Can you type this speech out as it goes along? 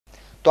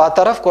તો આ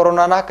તરફ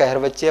કોરોનાના કહેર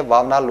વચ્ચે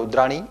વાવના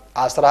લુદ્રાણી,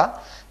 આસરા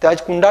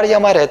તેમજ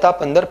કુંડાળિયામાં રહેતા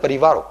 15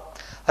 પરિવારો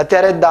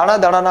અત્યારે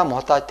દાણા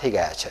મોહતાજ થઈ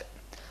ગયા છે।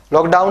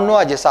 લોકડાઉનનો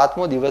આજે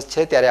 7મો દિવસ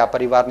છે, ત્યારે આ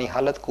પરિવારની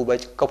હાલત ખૂબ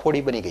જ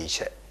કફોડી બની ગઈ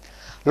છે।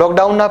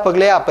 લોકડાઉનના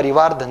પગલે આ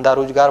પરિવાર ધંધા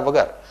રોજગાર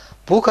વગર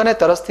ભૂખ અને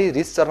તરસથી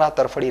રીતસરના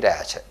તરફડી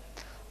રહ્યા છે।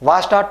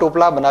 વાંસના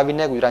ટોપલા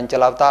બનાવીને ગુજરાન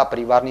ચલાવતા આ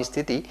પરિવારની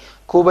સ્થિતિ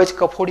ખૂબ જ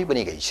કફોડી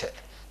બની ગઈ છે।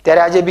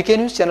 ત્યારે આજે બીકે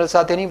ન્યૂઝ ચેનલ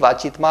સાથેની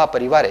વાતચીતમાં આ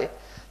પરિવારે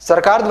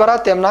સરકાર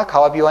દ્વારા તેમના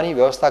ખાવા પીવાની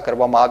વ્યવસ્થા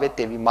કરવામાં આવે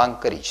તેવી માંગ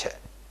કરી છે।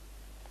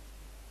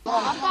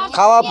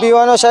 ખાવા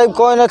પીવાનો સાહેબ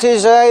કોઈ નથી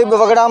સાહેબ,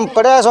 વગડામાં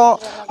પડ્યા છો।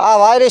 આ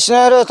વાયરસ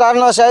ને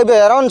તારનો સાહેબ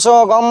હેરાન છો,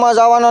 ગામમાં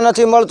જવાનો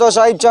નથી મળતો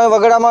સાહેબ,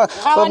 વગડામાં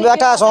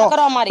બેઠા છો।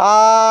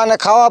 અને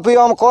ખાવા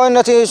પીવામાં કોઈ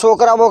નથી,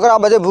 છોકરા બોકરા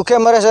બધે ભૂખે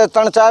મરે છે।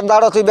 3-4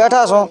 દાડોથી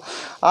બેઠા છો।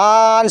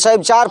 અને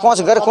સાહેબ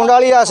 4-5 ઘર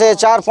કુંડાળિયા છે,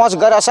 4-5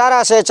 ઘર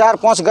અસારા છે,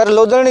 4-5 ઘર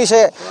લોદરણી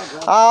છે।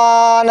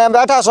 અને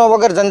બેઠા છો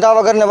વગર ધંધા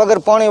વગર ને વગર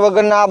પાણી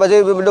વગર ને આ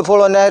બધી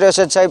ડફોળો નેહર્યો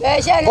છે સાહેબ।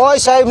 કોઈ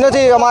સાહેબ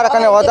નથી અમારા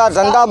કને વધારે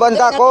ધંધા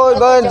બંધા કોઈ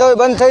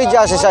બંધ થઈ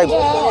ગયા છે સાહેબ।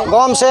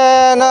 ગામ છે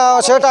ને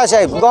છેટા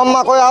સાહેબ,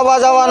 ગામમાં કોઈ આવવા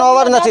જવાનો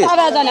અવર નથી,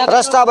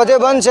 રસ્તા બધે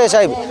બંધ છે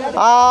સાહેબ।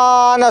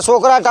 અને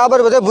છોકરા ટાબર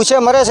બધે ભૂસે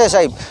મરે છે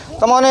સાહેબ।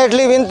 તમને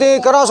એટલી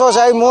વિનંતી કરો છો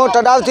સાહેબ, હું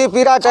તડાવથી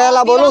પીરા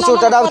ટહેલા બોલું છું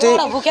તડાવથી,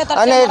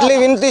 અને એટલી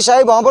વિનંતી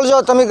સાહેબ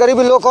સાંભળજો તમે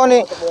ગરીબી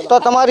લોકોની, તો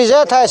તમારી જે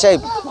થાય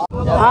સાહેબ।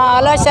 हाँ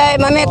हलो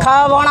साहेब, अमे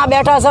खावा वाणा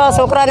बैठा छो,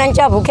 छोकरा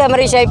नंचा भूखे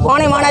मरी साहेब,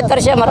 पानी माणे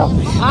तरसे मरो,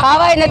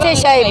 खावाय नथी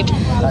साहेब।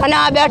 અને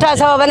આ બેઠા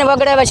છો અને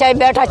વગડે સાહેબ,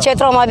 બેઠા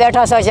ક્ષેત્રોમાં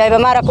બેઠા છો સાહેબ,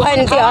 અમારા કોઈ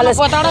નથી હાલત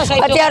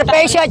અત્યારે,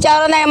 પૈસા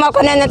ચારોના એમાં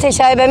કને નથી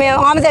સાહેબ। અમે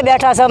આમતે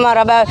બેઠા છો,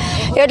 અમારા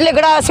એટલી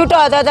ઘડા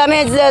છૂટા હતા, અમે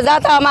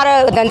જાતા અમારે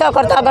ધંધો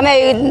કરતા, ગમે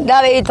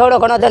દાવે એ થોડો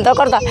ઘણો ધંધો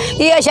કરતા,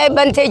 એ સાહેબ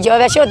બંધ થઈ ગયો।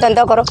 હવે શું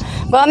ધંધો કરો,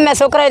 ગામમાં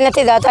છોકરા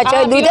નથી જાતા,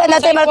 ચાય દૂધે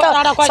નથી મળતો,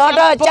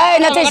 સોટો ચાય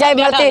નથી સાહેબ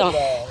મળતી,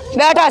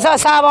 બેઠા છો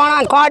સા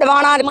વાણા ખોંડ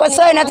વાણા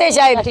કશોય નથી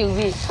સાહેબ,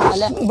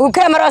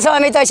 ભૂખે મરો છો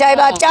અમે તો સાહેબ।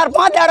 આ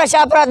 4-5 દાડા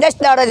સાપરા 10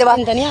 દાડા જેવા,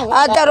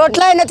 આ તો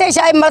રોટલાય નથી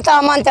સાહેબ મળતા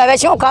અમને, હવે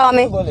શું ખાવા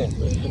અમે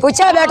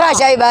પૂછ્યા બેઠા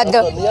સાહેબ।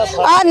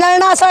 આ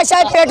નળના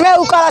સાહેબ પેટમાં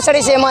ઉકાળા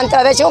ચડી છે, મને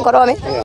હવે શું કરો અમે।